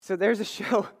So there's a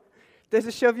show.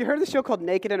 Have you heard of the show called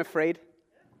Naked and Afraid?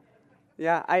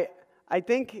 Yeah, I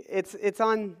think it's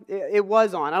on. It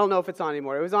was on. I don't know if it's on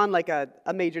anymore. It was on like a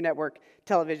major network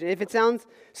television. If it sounds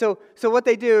so what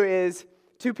they do is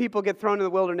two people get thrown in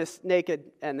the wilderness naked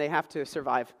and they have to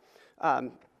survive.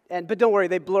 But don't worry,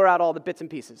 they blur out all the bits and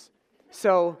pieces.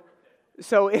 So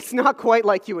it's not quite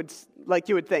like you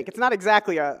would think. It's not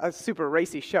exactly a super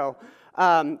racy show.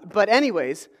 But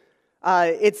anyways.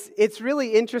 It's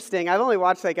really interesting. I've only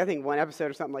watched I think one episode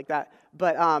or something like that.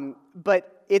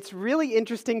 But it's really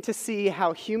interesting to see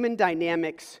how human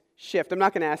dynamics shift. I'm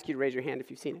not going to ask you to raise your hand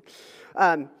if you've seen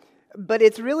it. But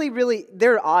it's really,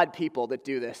 they're odd people that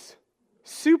do this.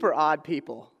 Super odd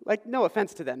people. Like, no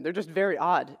offense to them. They're just very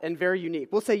odd and very unique.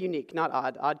 We'll say unique, not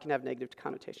odd. Odd can have negative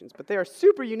connotations. But they are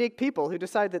super unique people who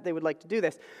decide that they would like to do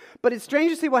this. But it's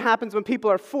strange to see what happens when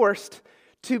people are forced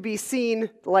to be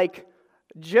seen like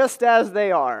just as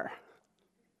they are.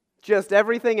 Just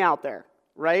everything out there,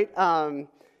 right?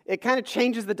 It kind of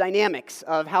changes the dynamics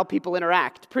of how people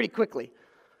interact pretty quickly.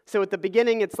 So at the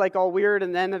beginning, it's like all weird,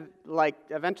 and then like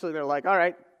eventually they're like, all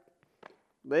right,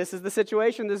 this is the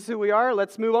situation, this is who we are,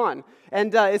 let's move on.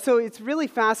 And so it's really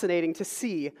fascinating to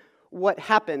see what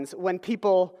happens when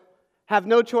people have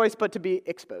no choice but to be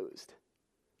exposed,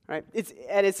 right?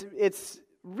 It's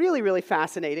really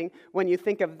fascinating when you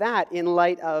think of that in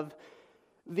light of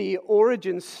the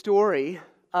origin story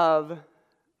of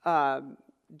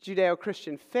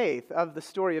Judeo-Christian faith, of the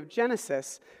story of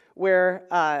Genesis, where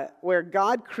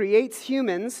God creates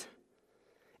humans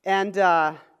and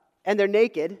they're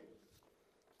naked,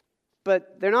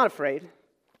 but they're not afraid.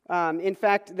 In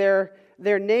fact, they're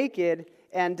naked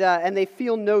and they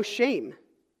feel no shame.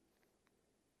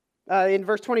 In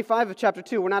verse 25 of chapter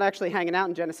 2, we're not actually hanging out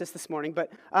in Genesis this morning, but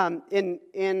in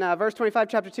verse 25,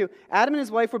 chapter 2, Adam and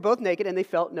his wife were both naked and they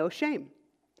felt no shame.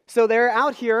 So they're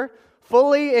out here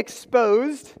fully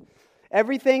exposed,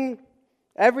 everything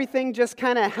just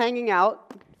kind of hanging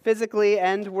out physically,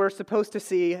 and we're supposed to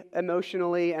see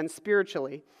emotionally and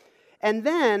spiritually. And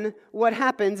then what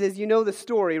happens is, you know the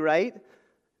story, right?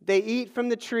 They eat from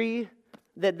the tree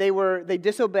that they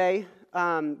disobey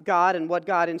God and what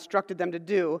God instructed them to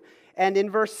do. And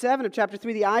in verse 7 of chapter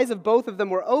 3, the eyes of both of them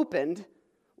were opened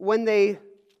when they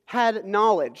had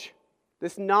knowledge,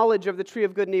 this knowledge of the tree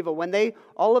of good and evil, when they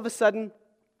all of a sudden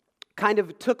kind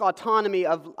of took autonomy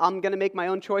of, I'm going to make my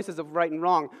own choices of right and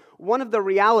wrong. One of the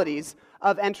realities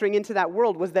of entering into that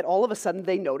world was that all of a sudden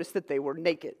they noticed that they were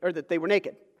naked,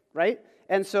 right?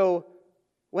 And so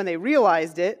when they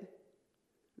realized it,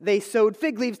 they sewed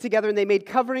fig leaves together and they made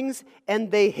coverings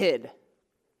and they hid.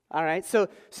 All right, so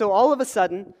all of a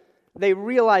sudden they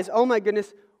realize, oh my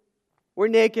goodness, we're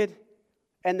naked,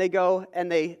 and they go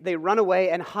and they run away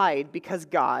and hide because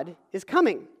God is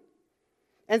coming.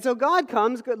 And so God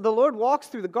comes, the Lord walks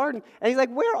through the garden, and he's like,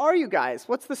 where are you guys?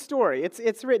 What's the story?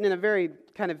 It's written in a very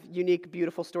kind of unique,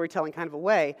 beautiful storytelling kind of a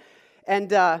way.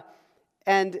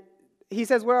 And he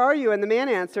says, where are you? And the man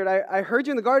answered, I heard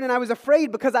you in the garden, and I was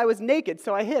afraid because I was naked,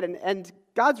 so I hid. And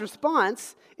God's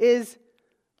response is,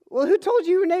 well, who told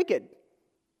you were naked?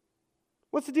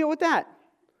 What's the deal with that?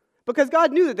 Because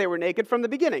God knew that they were naked from the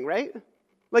beginning, right?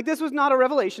 Like, this was not a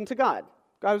revelation to God.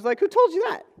 God was like, who told you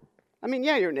that? I mean,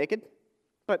 yeah, you're naked,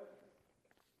 but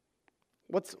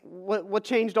what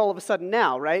changed all of a sudden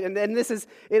now, right? And then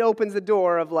it opens the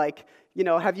door of like,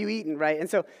 have you eaten, right? And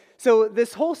so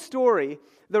this whole story,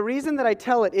 the reason that I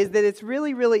tell it is that it's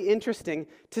really interesting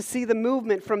to see the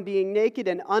movement from being naked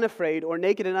and unafraid, or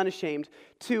naked and unashamed,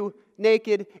 to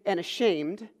naked and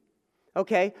ashamed,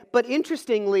 okay? But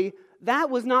interestingly,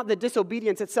 that was not the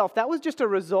disobedience itself. That was just a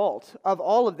result of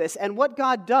all of this. And what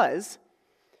God does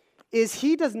is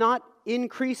he does not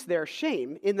increase their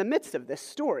shame in the midst of this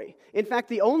story. In fact,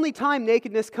 the only time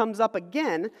nakedness comes up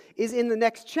again is in the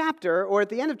next chapter, or at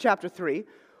the end of chapter 3,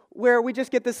 where we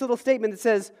just get this little statement that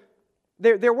says,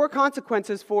 there were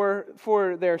consequences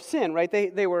for their sin, right?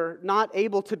 They were not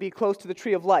able to be close to the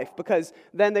tree of life, because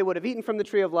then they would have eaten from the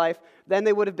tree of life. Then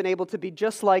they would have been able to be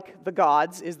just like the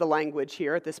gods, is the language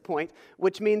here at this point,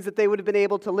 which means that they would have been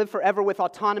able to live forever with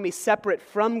autonomy separate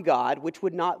from God, which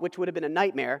would have been a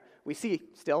nightmare. We see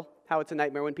still how it's a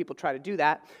nightmare when people try to do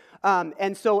that.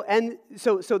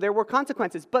 So there were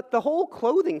consequences. But the whole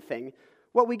clothing thing,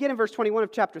 what we get in verse 21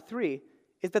 of chapter 3,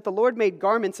 is that the Lord made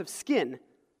garments of skin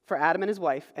for Adam and his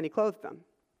wife, and he clothed them.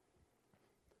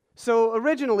 So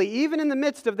originally, even in the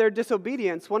midst of their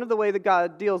disobedience, one of the ways that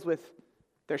God deals with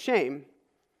their shame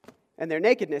and their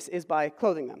nakedness is by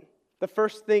clothing them. The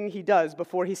first thing he does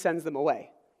before he sends them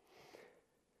away.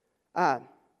 I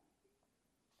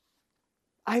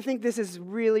think this is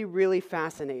really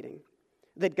fascinating.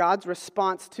 that God's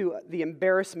response to the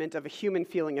embarrassment of a human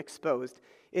feeling exposed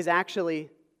is actually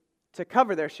to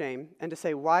cover their shame and to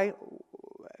say, why?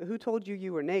 Who told you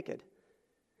you were naked?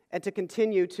 And to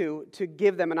continue to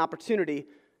give them an opportunity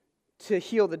to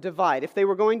heal the divide. If they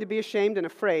were going to be ashamed and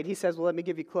afraid, he says, well, let me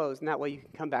give you clothes, and that way you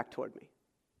can come back toward me.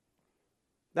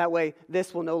 That way,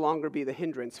 this will no longer be the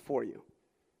hindrance for you,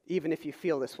 even if you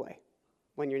feel this way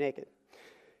when you're naked.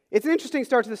 It's an interesting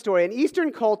start to the story. And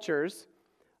Eastern cultures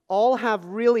all have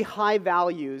really high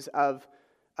values of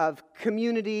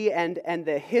community and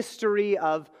the history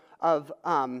of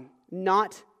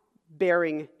not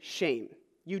bearing shame.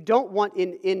 You don't want,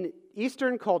 in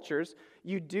Eastern cultures,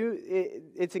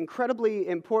 it's incredibly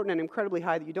important and incredibly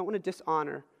high that you don't want to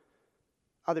dishonor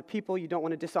other people. You don't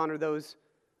want to dishonor those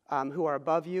who are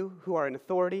above you, who are in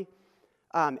authority.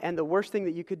 And the worst thing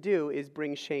that you could do is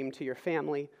bring shame to your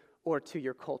family or to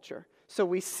your culture. So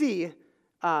we see in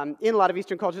a lot of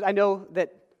Eastern cultures, I know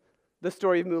that the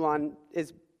story of Mulan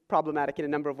is problematic in a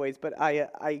number of ways, but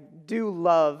I do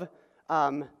love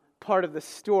part of the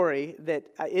story that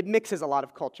it mixes a lot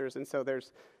of cultures, and so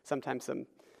there's sometimes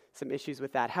some issues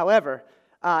with that. However,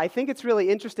 I think it's really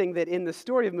interesting that in the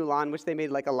story of Mulan, which they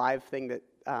made like a live thing that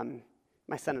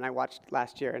my son and I watched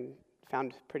last year and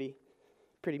found pretty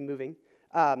moving.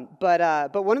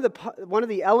 But one of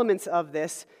the elements of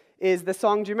this is the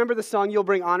song. Do you remember the song, "You'll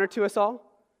Bring Honor to Us All"?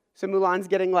 So Mulan's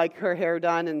getting like her hair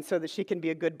done, and so that she can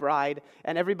be a good bride.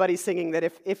 And everybody's singing that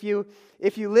if you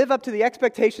live up to the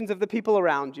expectations of the people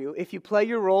around you, if you play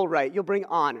your role right, you'll bring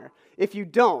honor. If you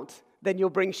don't, then you'll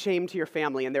bring shame to your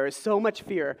family. And there is so much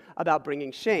fear about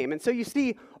bringing shame. And so you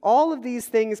see all of these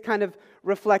things kind of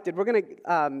reflected. We're going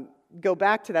to go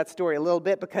back to that story a little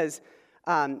bit because,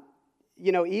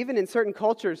 even in certain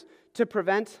cultures, to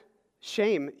prevent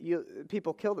shame,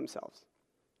 people kill themselves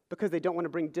because they don't want to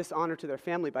bring dishonor to their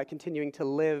family by continuing to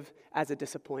live as a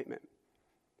disappointment.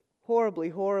 Horribly,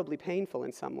 horribly painful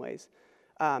in some ways.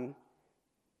 And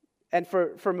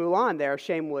for Mulan there,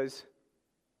 shame was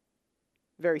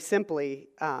very simply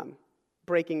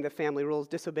breaking the family rules,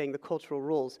 disobeying the cultural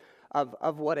rules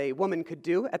of what a woman could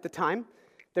do at the time.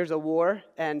 There's a war,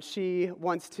 and she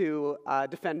wants to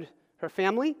defend her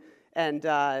family, and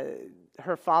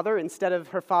her father, instead of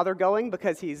her father going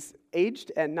because he's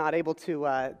aged and not able to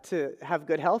have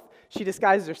good health, she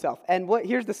disguises herself. And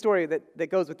here's the story that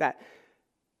goes with that.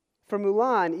 For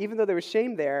Mulan, even though there was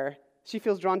shame there, she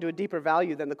feels drawn to a deeper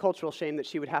value than the cultural shame that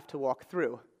she would have to walk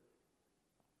through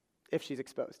if she's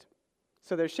exposed.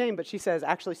 So there's shame, but she says,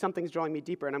 actually, something's drawing me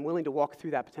deeper, and I'm willing to walk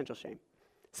through that potential shame.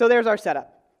 So there's our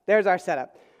setup.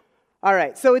 All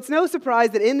right, so it's no surprise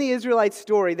that in the Israelite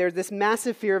story, there's this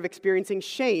massive fear of experiencing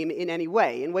shame in any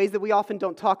way, in ways that we often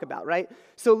don't talk about, right?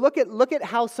 So look at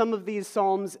how some of these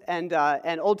Psalms and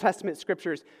Old Testament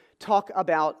scriptures talk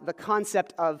about the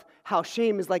concept of how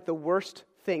shame is like the worst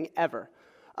thing ever.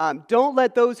 Don't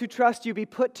let those who trust you be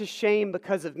put to shame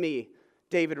because of me,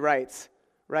 David writes,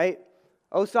 right?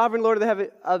 O sovereign Lord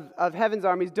of heaven's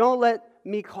armies, don't let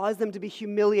me cause them to be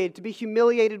humiliated. To be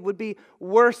humiliated would be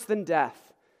worse than death.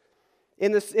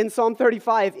 In Psalm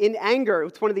 35, in anger,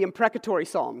 it's one of the imprecatory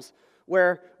psalms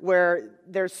where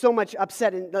there's so much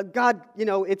upset. And God,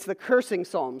 it's the cursing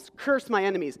psalms. Curse my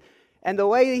enemies. And the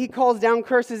way he calls down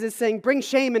curses is saying, bring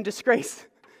shame and disgrace.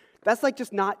 That's like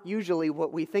just not usually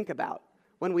what we think about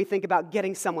when we think about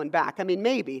getting someone back. I mean,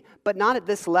 maybe, but not at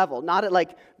this level. Not at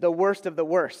like the worst of the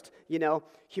worst.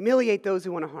 Humiliate those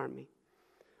who want to harm me.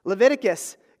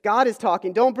 Leviticus, God is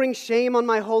talking, don't bring shame on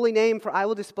my holy name, for I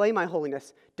will display my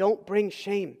holiness. Don't bring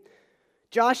shame.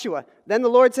 Joshua, then the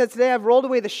Lord said, today I've rolled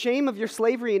away the shame of your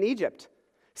slavery in Egypt.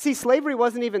 See, slavery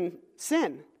wasn't even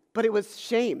sin, but it was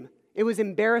shame. It was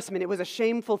embarrassment. It was a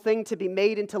shameful thing to be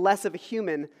made into less of a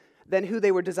human than who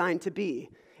they were designed to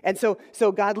be. And so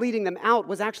God leading them out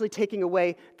was actually taking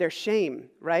away their shame,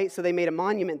 right? So they made a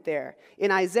monument there.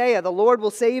 In Isaiah, the Lord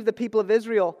will save the people of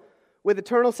Israel with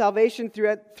eternal salvation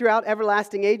throughout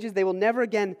everlasting ages. They will never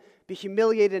again be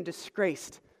humiliated and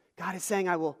disgraced. God is saying,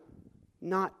 I will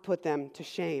not put them to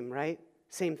shame, right?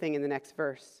 Same thing in the next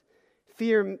verse.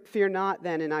 Fear not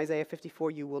then, in Isaiah 54,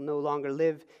 you will no longer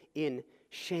live in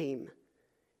shame.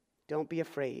 Don't be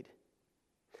afraid.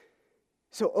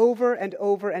 So over and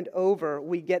over and over,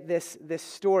 we get this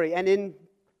story. And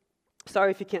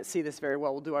sorry if you can't see this very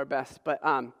well, we'll do our best.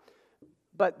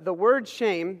 But the word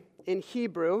shame in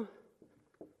Hebrew,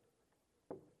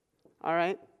 all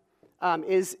right,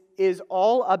 is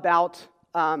all about,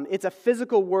 it's a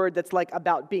physical word that's like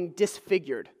about being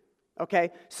disfigured, okay?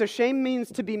 So shame means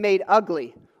to be made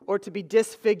ugly or to be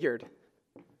disfigured,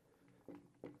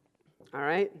 all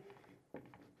right?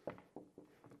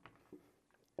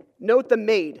 Note the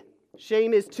made.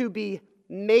 Shame is to be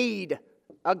made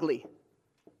ugly.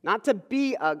 Not to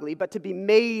be ugly, but to be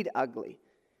made ugly.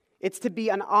 It's to be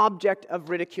an object of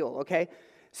ridicule, okay?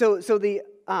 So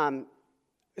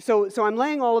I'm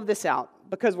laying all of this out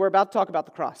because we're about to talk about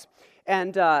the cross.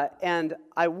 And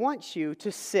I want you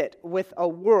to sit with a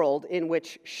world in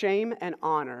which shame and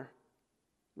honor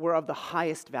were of the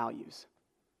highest values.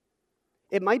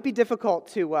 It might be difficult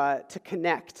to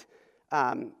connect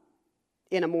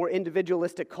in a more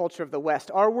individualistic culture of the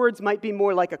West. Our words might be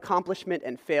more like accomplishment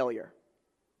and failure,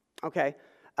 okay?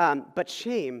 But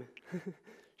shame,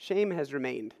 shame has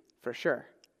remained for sure.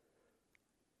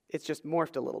 It's just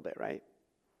morphed a little bit, right?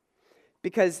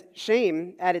 Because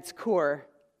shame, at its core,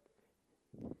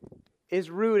 is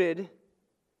rooted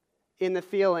in the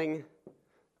feeling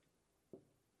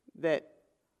that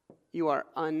you are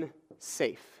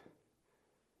unsafe.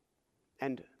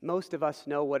 And most of us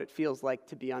know what it feels like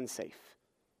to be unsafe.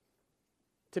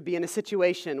 To be in a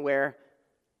situation where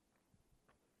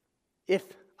if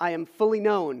I am fully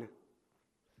known,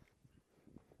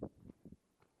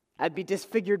 I'd be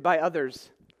disfigured by others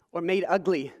or made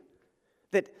ugly.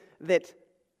 That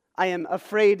I am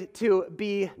afraid to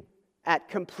be at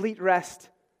complete rest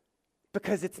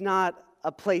because it's not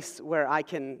a place where I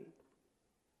can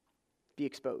be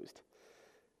exposed.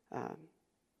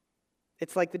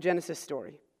 It's like the Genesis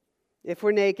story. If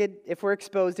we're naked, if we're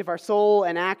exposed, if our soul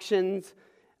and actions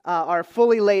are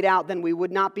fully laid out, then we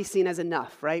would not be seen as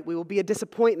enough, right? We will be a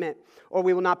disappointment, or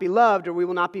we will not be loved, or we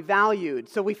will not be valued.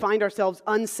 So we find ourselves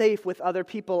unsafe with other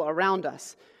people around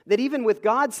us. That even with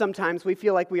God, sometimes we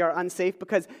feel like we are unsafe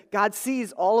because God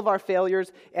sees all of our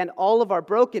failures and all of our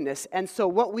brokenness. And so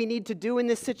what we need to do in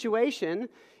this situation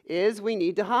is we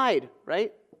need to hide,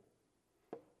 right?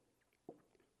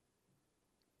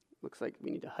 Looks like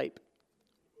we need to hype.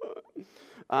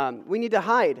 We need to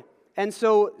hide. And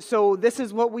so this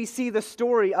is what we see the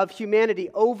story of humanity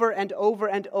over and over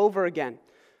and over again.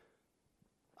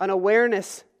 An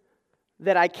awareness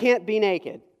that I can't be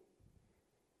naked.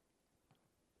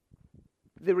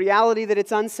 The reality that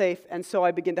it's unsafe, and so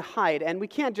I begin to hide. And we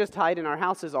can't just hide in our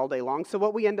houses all day long. So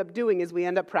what we end up doing is we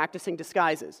end up practicing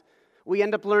disguises. We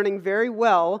end up learning very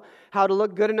well how to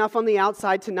look good enough on the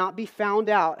outside to not be found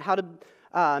out, how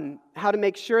to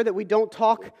make sure that we don't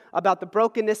talk about the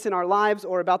brokenness in our lives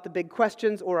or about the big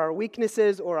questions or our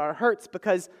weaknesses or our hurts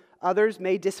because others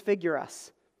may disfigure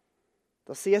us.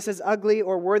 They'll see us as ugly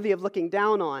or worthy of looking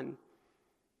down on.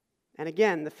 And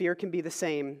again, the fear can be the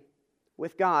same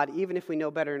with God, even if we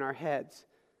know better in our heads.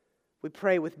 We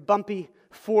pray with bumpy,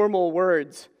 formal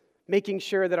words, making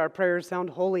sure that our prayers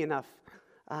sound holy enough.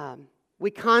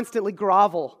 We constantly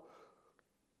grovel.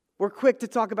 We're quick to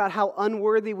talk about how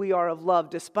unworthy we are of love,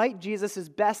 despite Jesus'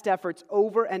 best efforts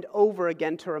over and over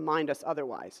again to remind us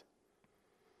otherwise.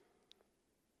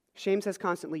 Shame says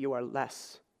constantly, you are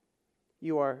less.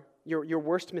 Your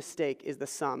worst mistake is the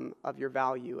sum of your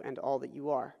value and all that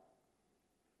you are.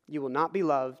 You will not be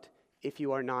loved if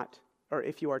you are not, or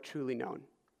if you are truly known.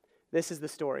 This is the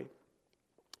story.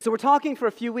 So we're talking for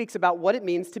a few weeks about what it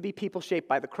means to be people shaped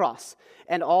by the cross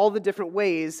and all the different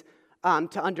ways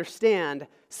to understand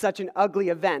such an ugly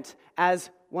event as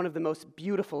one of the most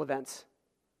beautiful events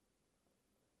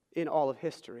in all of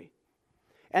history.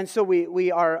 And so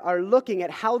we are looking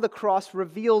at how the cross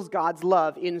reveals God's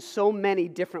love in so many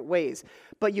different ways.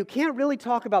 But you can't really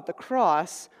talk about the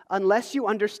cross unless you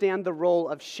understand the role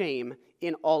of shame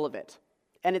in all of it.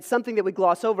 And it's something that we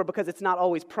gloss over because it's not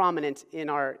always prominent in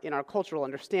our cultural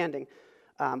understanding,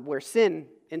 where sin,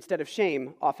 instead of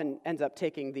shame, often ends up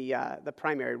taking the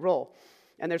primary role.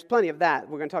 And there's plenty of that.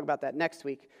 We're going to talk about that next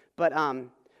week.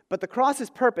 But the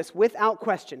cross's purpose, without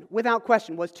question,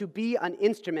 was to be an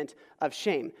instrument of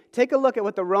shame. Take a look at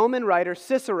what the Roman writer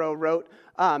Cicero wrote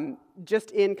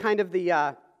just in kind of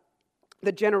the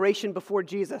generation before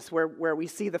Jesus, where we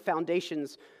see the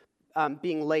foundations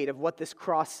being laid of what this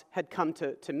cross had come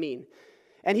to mean.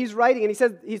 And he's writing, and he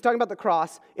says, he's talking about the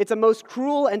cross. It's a most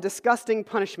cruel and disgusting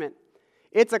punishment.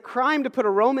 It's a crime to put a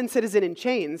Roman citizen in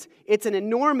chains. It's an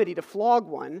enormity to flog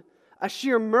one, a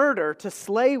sheer murder to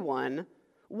slay one.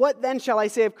 What then shall I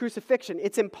say of crucifixion?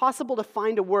 It's impossible to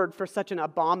find a word for such an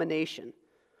abomination.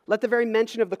 Let the very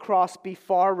mention of the cross be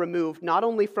far removed, not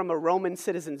only from a Roman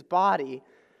citizen's body,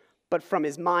 but from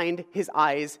his mind, his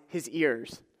eyes, his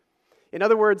ears. In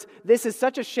other words, this is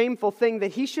such a shameful thing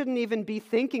that he shouldn't even be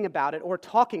thinking about it or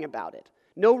talking about it.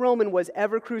 No Roman was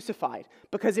ever crucified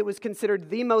because it was considered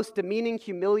the most demeaning,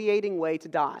 humiliating way to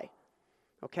die.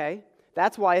 Okay?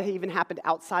 That's why it even happened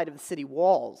outside of the city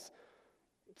walls.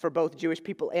 for both Jewish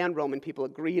people and Roman people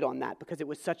agreed on that because it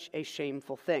was such a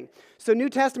shameful thing. So New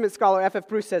Testament scholar F.F.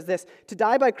 Bruce says this: to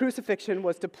die by crucifixion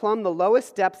was to plumb the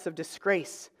lowest depths of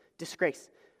disgrace.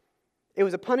 It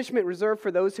was a punishment reserved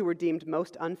for those who were deemed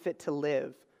most unfit to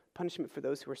live, punishment for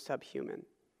those who were subhuman.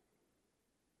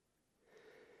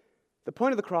 The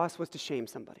point of the cross was to shame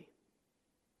somebody,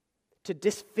 to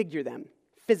disfigure them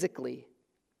physically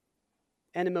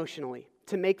and emotionally,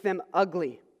 to make them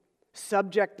ugly,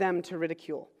 subject them to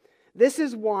ridicule. This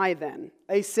is why, then,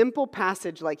 a simple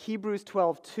passage like Hebrews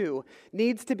 12:2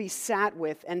 needs to be sat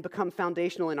with and become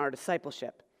foundational in our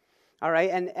discipleship. All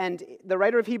right? And the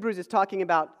writer of Hebrews is talking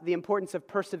about the importance of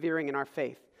persevering in our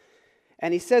faith.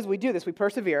 And he says we do this, we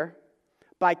persevere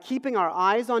by keeping our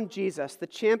eyes on Jesus, the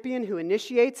champion who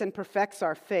initiates and perfects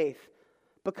our faith.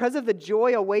 Because of the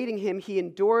joy awaiting him, he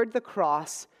endured the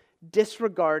cross,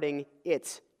 disregarding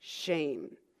its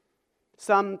shame.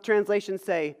 Some translations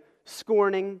say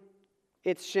scorning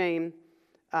its shame,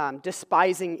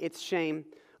 despising its shame.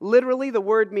 Literally, the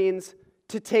word means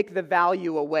to take the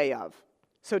value away of.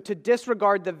 So to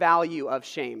disregard the value of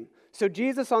shame. So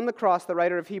Jesus on the cross, the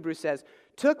writer of Hebrews says,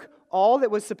 took all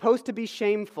that was supposed to be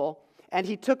shameful, and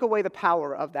he took away the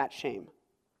power of that shame.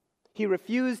 He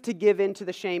refused to give in to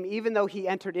the shame, even though he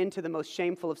entered into the most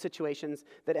shameful of situations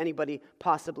that anybody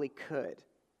possibly could.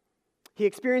 He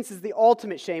experiences the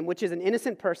ultimate shame, which is an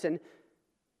innocent person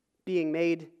being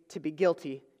made to be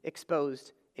guilty,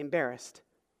 exposed, embarrassed.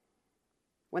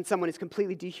 When someone is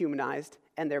completely dehumanized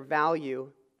and their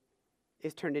value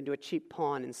is turned into a cheap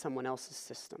pawn in someone else's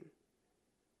system.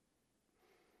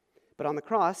 But on the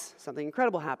cross, something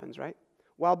incredible happens, right?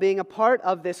 While being a part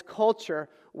of this culture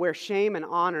where shame and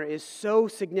honor is so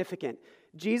significant,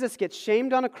 Jesus gets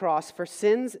shamed on a cross for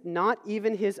sins not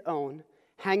even his own,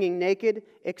 hanging naked,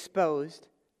 exposed,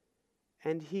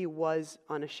 and he was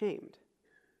unashamed.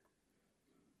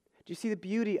 Do you see the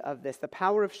beauty of this? The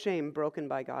power of shame broken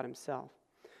by God himself.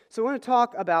 So I want to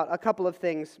talk about a couple of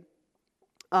things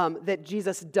that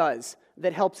Jesus does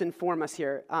that helps inform us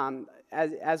here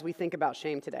as we think about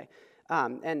shame today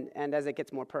and as it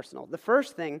gets more personal. The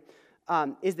first thing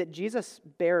is that Jesus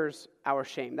bears our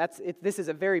shame. This is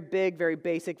a very big, very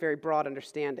basic, very broad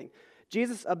understanding.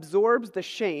 Jesus absorbs the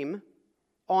shame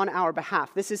on our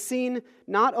behalf. This is seen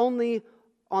not only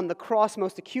on the cross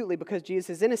most acutely because Jesus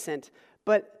is innocent,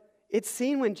 but it's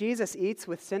seen when Jesus eats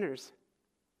with sinners,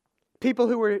 people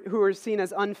who were seen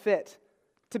as unfit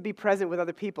to be present with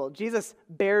other people. Jesus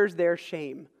bears their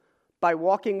shame by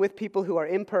walking with people who are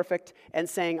imperfect and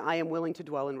saying, I am willing to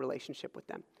dwell in relationship with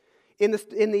them. In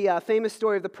the famous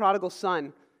story of the prodigal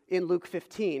son in Luke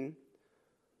 15,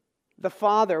 the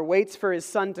father waits for his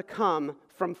son to come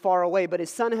from far away, but his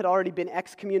son had already been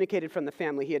excommunicated from the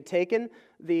family. He had taken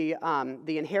the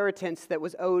inheritance that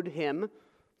was owed him,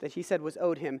 that he said was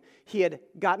owed him. He had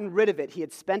gotten rid of it. He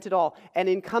had spent it all. And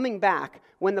in coming back,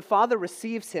 when the father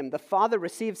receives him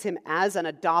as an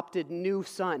adopted new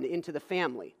son into the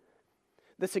family.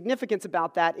 The significance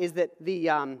about that is that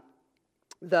the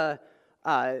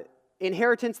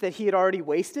inheritance that he had already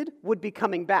wasted would be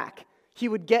coming back. He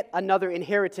would get another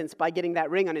inheritance by getting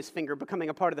that ring on his finger, becoming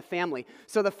a part of the family.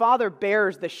 So the father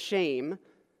bears the shame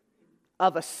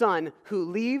of a son who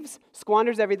leaves,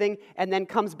 squanders everything, and then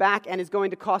comes back and is going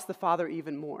to cost the father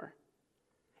even more.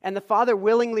 And the father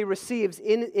willingly receives,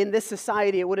 in this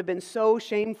society, it would have been so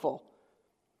shameful.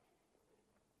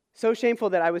 So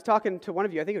shameful that I was talking to one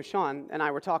of you, I think it was Sean, and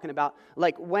I were talking about,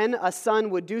 like, when a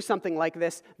son would do something like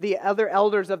this, the other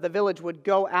elders of the village would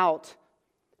go out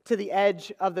to the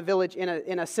edge of the village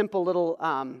in a simple little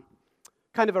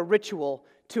kind of a ritual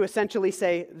to essentially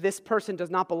say, this person does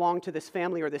not belong to this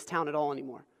family or this town at all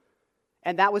anymore.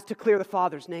 And that was to clear the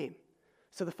father's name.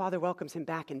 So the father welcomes him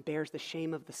back and bears the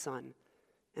shame of the son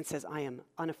and says, I am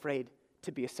unafraid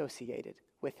to be associated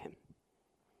with him.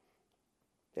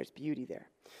 There's beauty there.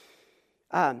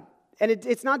 And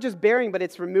it's not just bearing, but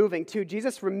it's removing too.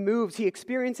 Jesus removes, he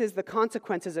experiences the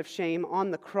consequences of shame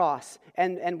on the cross.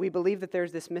 And we believe that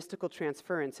there's this mystical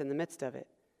transference in the midst of it.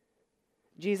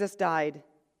 Jesus died,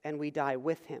 and we die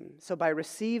with him. So by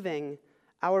receiving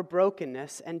our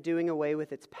brokenness and doing away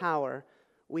with its power,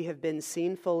 we have been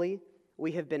seen fully,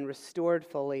 we have been restored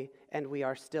fully, and we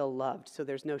are still loved. So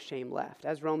there's no shame left.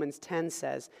 As Romans 10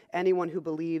 says, anyone who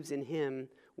believes in him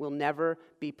will never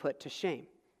be put to shame.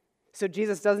 So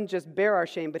Jesus doesn't just bear our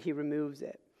shame, but he removes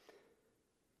it.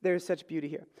 There's such beauty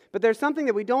here. But there's something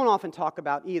that we don't often talk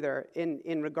about either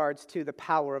in regards to the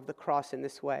power of the cross in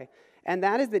this way. And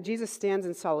that is that Jesus stands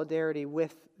in solidarity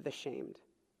with the shamed.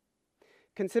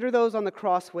 Consider those on the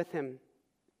cross with him,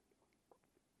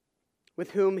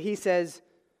 with whom he says,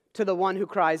 to the one who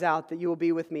cries out that you will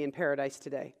be with me in paradise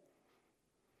today.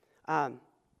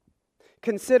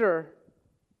 Consider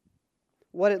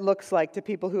what it looks like to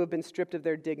people who have been stripped of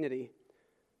their dignity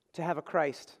to have a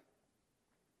Christ,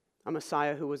 a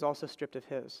Messiah who was also stripped of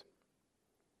his.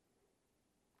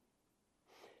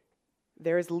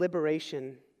 There is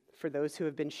liberation for those who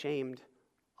have been shamed,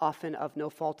 often of no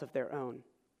fault of their own,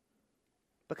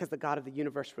 because the God of the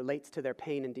universe relates to their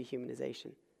pain and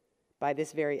dehumanization. By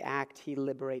this very act, he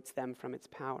liberates them from its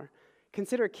power.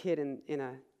 Consider a kid in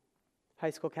a high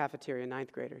school cafeteria,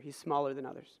 9th grader. He's smaller than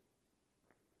others.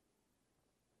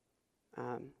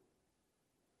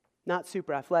 Not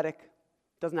super athletic,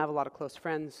 doesn't have a lot of close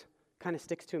friends, kind of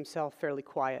sticks to himself, fairly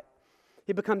quiet.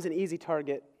 He becomes an easy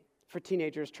target for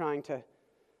teenagers trying to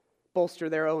bolster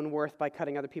their own worth by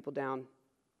cutting other people down.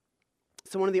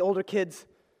 So one of the older kids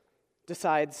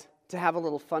decides to have a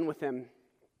little fun with him,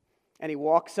 and he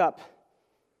walks up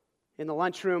in the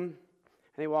lunchroom,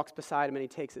 and he walks beside him, and he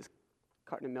takes his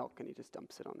carton of milk, and he just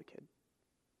dumps it on the kid.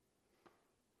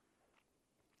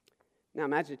 Now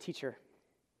imagine a teacher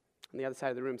on the other side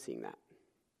of the room seeing that.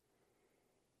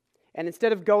 And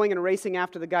instead of going and racing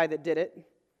after the guy that did it,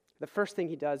 the first thing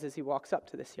he does is he walks up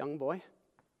to this young boy,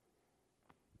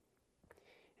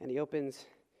 and he opens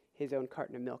his own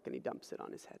carton of milk and he dumps it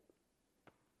on his head.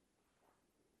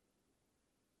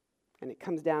 And it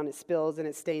comes down, it spills, and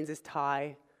it stains his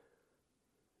tie,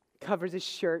 covers his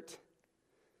shirt,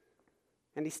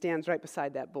 and he stands right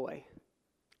beside that boy,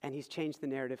 and he's changed the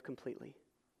narrative completely.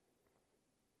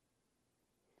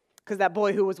 Because that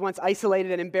boy who was once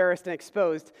isolated and embarrassed and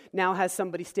exposed now has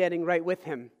somebody standing right with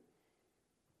him,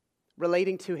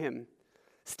 relating to him,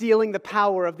 stealing the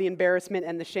power of the embarrassment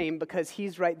and the shame because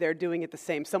he's right there doing it the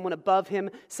same. Someone above him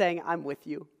saying, I'm with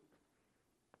you.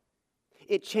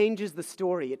 It changes the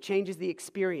story. It changes the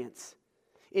experience.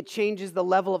 It changes the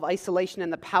level of isolation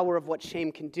and the power of what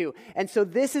shame can do. And so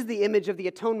this is the image of the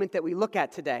atonement that we look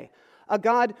at today. A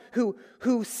God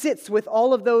who sits with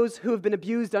all of those who have been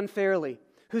abused unfairly,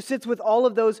 who sits with all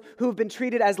of those who have been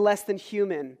treated as less than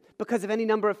human because of any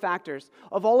number of factors,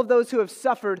 of all of those who have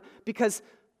suffered because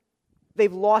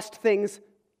they've lost things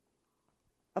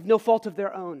of no fault of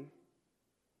their own.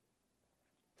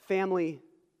 Family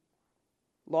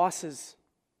losses,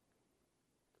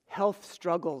 health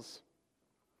struggles,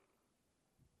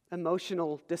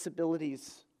 emotional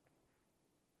disabilities,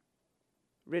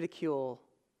 ridicule,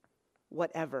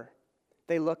 whatever.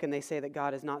 They look and they say that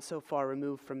God is not so far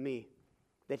removed from me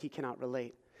that he cannot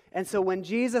relate. And so when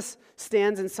Jesus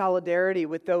stands in solidarity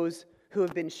with those who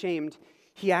have been shamed,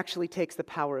 he actually takes the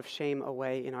power of shame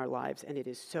away in our lives, and it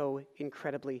is so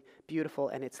incredibly beautiful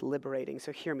and it's liberating.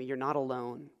 So hear me, you're not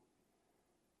alone.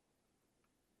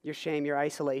 Your shame, your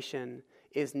isolation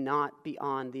is not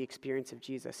beyond the experience of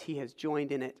Jesus. He has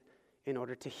joined in it in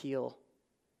order to heal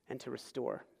and to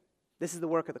restore. This is the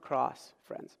work of the cross,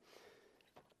 friends.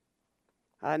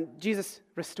 Jesus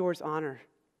restores honor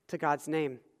to God's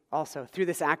name also through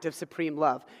this act of supreme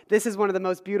love. This is one of the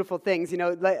most beautiful things. You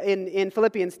know, in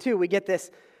Philippians 2, we get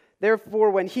this. Therefore,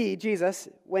 when he, Jesus,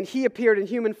 when he appeared in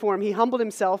human form, he humbled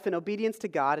himself in obedience to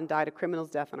God and died a criminal's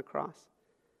death on a cross.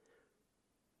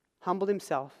 Humbled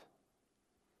himself.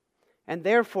 And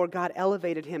therefore, God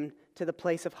elevated him to the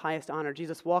place of highest honor.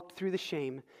 Jesus walked through the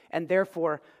shame, and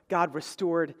therefore, God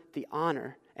restored the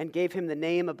honor and gave him the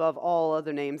name above all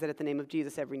other names, that at the name of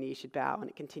Jesus every knee should bow, and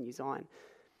it continues on.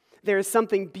 There is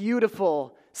something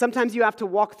beautiful. Sometimes you have to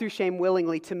walk through shame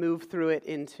willingly to move through it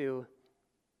into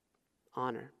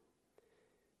honor.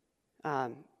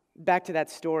 Back to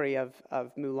that story of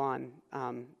Mulan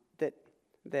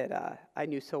that I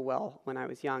knew so well when I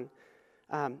was young.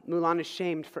 Mulan is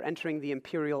shamed for entering the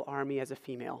imperial army as a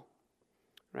female,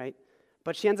 right?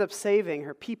 But she ends up saving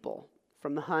her people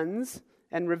from the Huns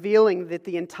and revealing that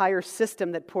the entire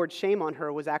system that poured shame on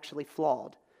her was actually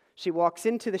flawed. She walks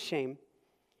into the shame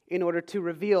in order to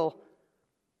reveal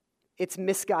its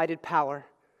misguided power,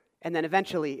 and then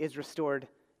eventually is restored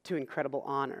to incredible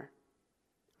honor.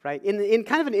 Right? In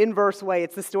kind of an inverse way,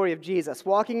 it's the story of Jesus,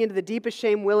 walking into the deepest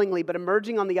shame willingly, but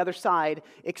emerging on the other side,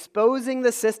 exposing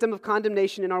the system of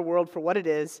condemnation in our world for what it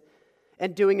is,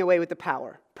 and doing away with the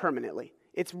power permanently.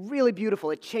 It's really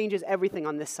beautiful. It changes everything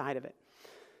on this side of it.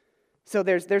 So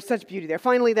there's such beauty there.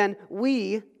 Finally then,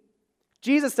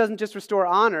 Jesus doesn't just restore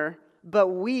honor, but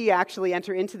we actually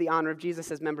enter into the honor of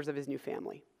Jesus as members of his new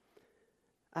family.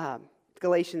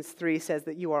 Galatians 3 says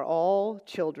that you are all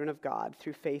children of God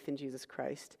through faith in Jesus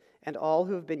Christ, and all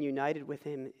who have been united with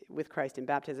him, with Christ in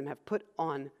baptism, have put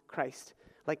on Christ,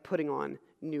 like putting on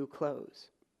new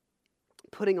clothes.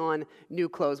 putting on new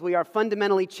clothes. We are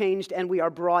fundamentally changed, and we are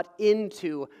brought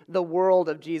into the world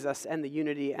of Jesus and the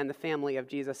unity and the family of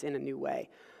Jesus in a new way.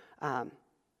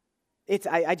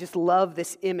 I just love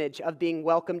this image of being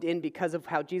welcomed in because of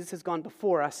how Jesus has gone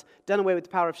before us, done away with the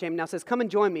power of shame, now says, come and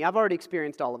join me. I've already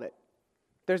experienced all of it.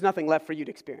 There's nothing left for you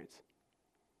to experience.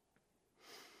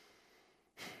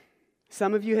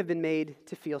 Some of you have been made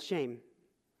to feel shame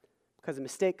because of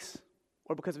mistakes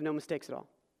or because of no mistakes at all.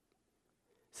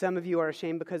 Some of you are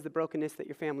ashamed because of the brokenness that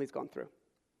your family's gone through.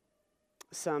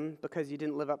 Some because you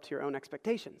didn't live up to your own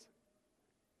expectations.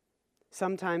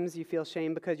 Sometimes you feel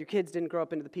shame because your kids didn't grow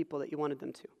up into the people that you wanted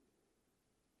them to.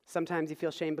 Sometimes you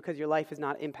feel shame because your life is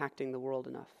not impacting the world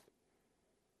enough.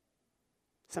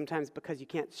 Sometimes because you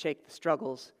can't shake the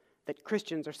struggles that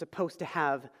Christians are supposed to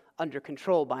have under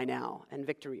control by now and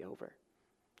victory over.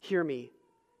 Hear me.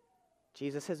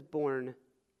 Jesus has borne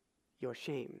your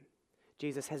shame.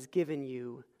 Jesus has given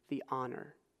you the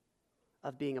honor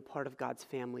of being a part of God's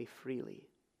family freely.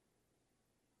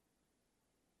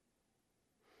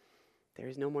 There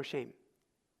is no more shame.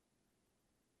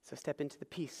 So step into the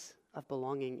peace of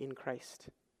belonging in Christ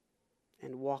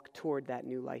and walk toward that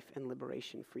new life and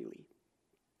liberation freely.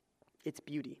 It's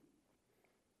beauty.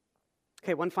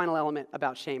 Okay, one final element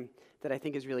about shame that I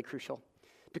think is really crucial,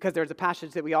 because there's a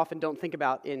passage that we often don't think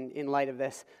about in light of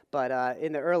this, but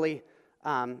in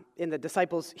the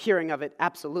disciples' hearing of it,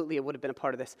 absolutely it would have been a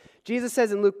part of this. Jesus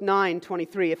says in Luke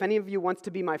 9:23, if any of you wants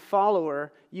to be my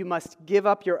follower, you must give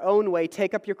up your own way,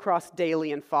 take up your cross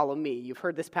daily, and follow me. You've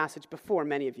heard this passage before,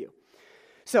 many of you.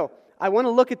 So I want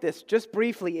to look at this just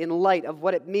briefly in light of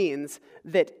what it means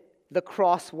that the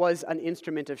cross was an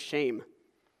instrument of shame.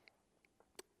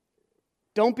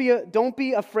 Don't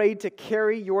be afraid to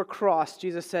carry your cross,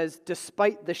 Jesus says,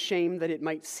 despite the shame that it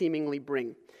might seemingly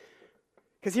bring.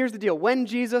 Because here's the deal. When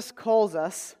Jesus calls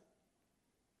us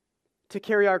to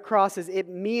carry our crosses, it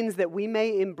means that we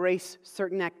may embrace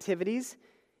certain activities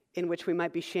in which we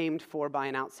might be shamed for by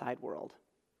an outside world.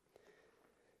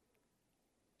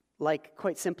 Like,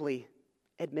 quite simply,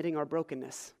 admitting our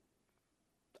brokenness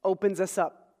opens us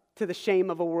up to the shame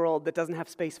of a world that doesn't have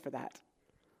space for that.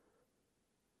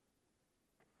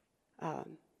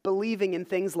 Believing in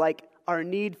things like our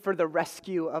need for the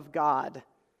rescue of God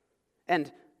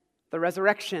and the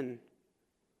resurrection,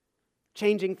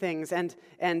 changing things, and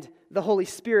the Holy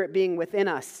Spirit being within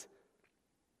us.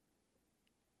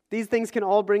 These things can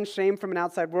all bring shame from an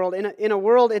outside world. In a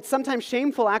world, it's sometimes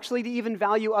shameful actually to even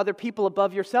value other people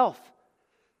above yourself.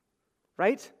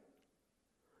 Right?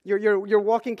 You're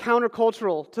walking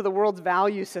countercultural to the world's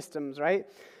value systems, right?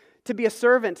 To be a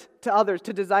servant to others,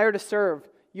 to desire to serve,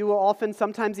 you will often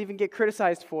sometimes even get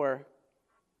criticized for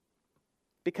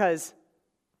because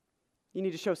you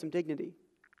need to show some dignity.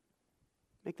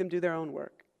 Make them do their own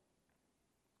work.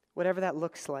 Whatever that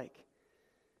looks like.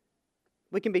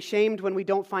 We can be shamed when we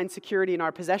don't find security in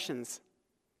our possessions.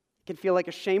 It can feel like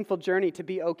a shameful journey to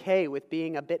be okay with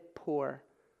being a bit poor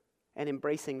and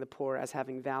embracing the poor as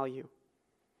having value.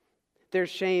 There's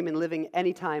shame in living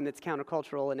any time that's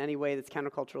countercultural in any way that's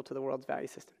countercultural to the world's value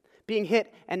system. Being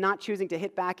hit and not choosing to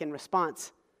hit back in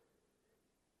response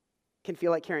can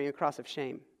feel like carrying a cross of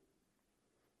shame.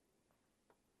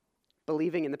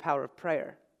 Believing in the power of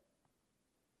prayer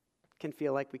can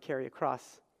feel like we carry a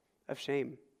cross of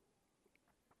shame.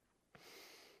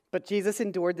 But Jesus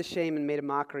endured the shame and made a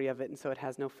mockery of it, and so it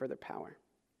has no further power.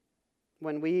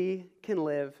 When we can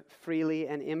live freely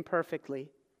and imperfectly,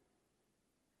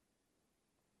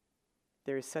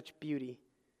 there is such beauty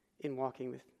in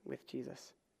walking with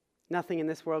Jesus. Nothing in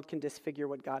this world can disfigure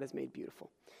what God has made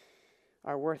beautiful.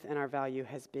 Our worth and our value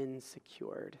has been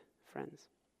secured, friends.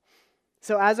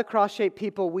 So as a cross-shaped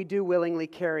people, we do willingly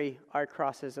carry our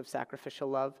crosses of sacrificial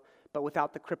love, but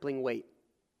without the crippling weight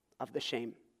of the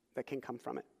shame that can come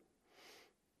from it.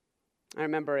 I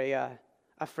remember a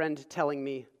friend telling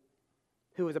me,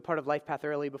 who was a part of Life Path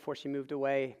early before she moved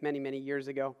away many, many years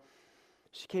ago.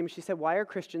 She said, why are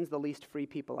Christians the least free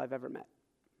people I've ever met?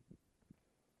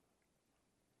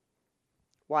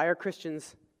 Why are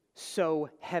Christians so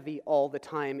heavy all the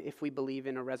time if we believe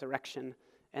in a resurrection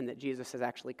and that Jesus has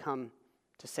actually come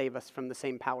to save us from the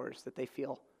same powers that they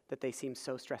feel, that they seem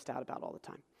so stressed out about all the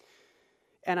time?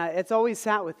 And it's always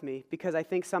sat with me because I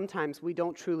think sometimes we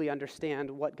don't truly understand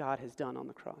what God has done on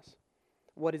the cross,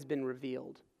 what has been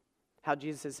revealed, how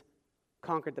Jesus has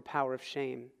conquered the power of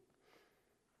shame.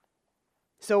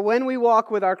 So when we walk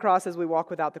with our crosses, we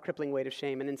walk without the crippling weight of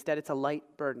shame, and instead it's a light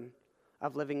burden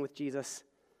of living with Jesus,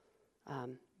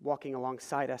 walking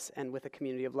alongside us and with a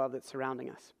community of love that's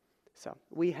surrounding us. So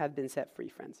we have been set free,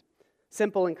 friends.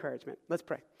 Simple encouragement. Let's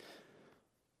pray.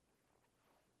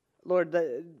 Lord,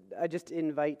 I just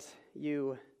invite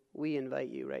you, we invite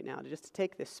you right now to just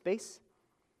take this space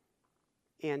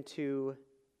and to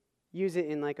use it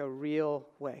in like a real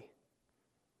way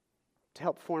to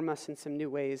help form us in some new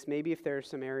ways. Maybe if there are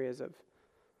some areas of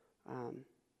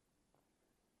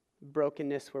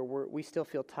brokenness where we still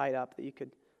feel tied up, that you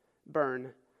could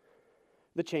burn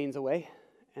the chains away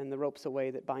and the ropes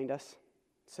away that bind us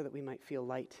so that we might feel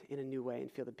light in a new way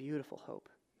and feel the beautiful hope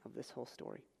of this whole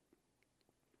story.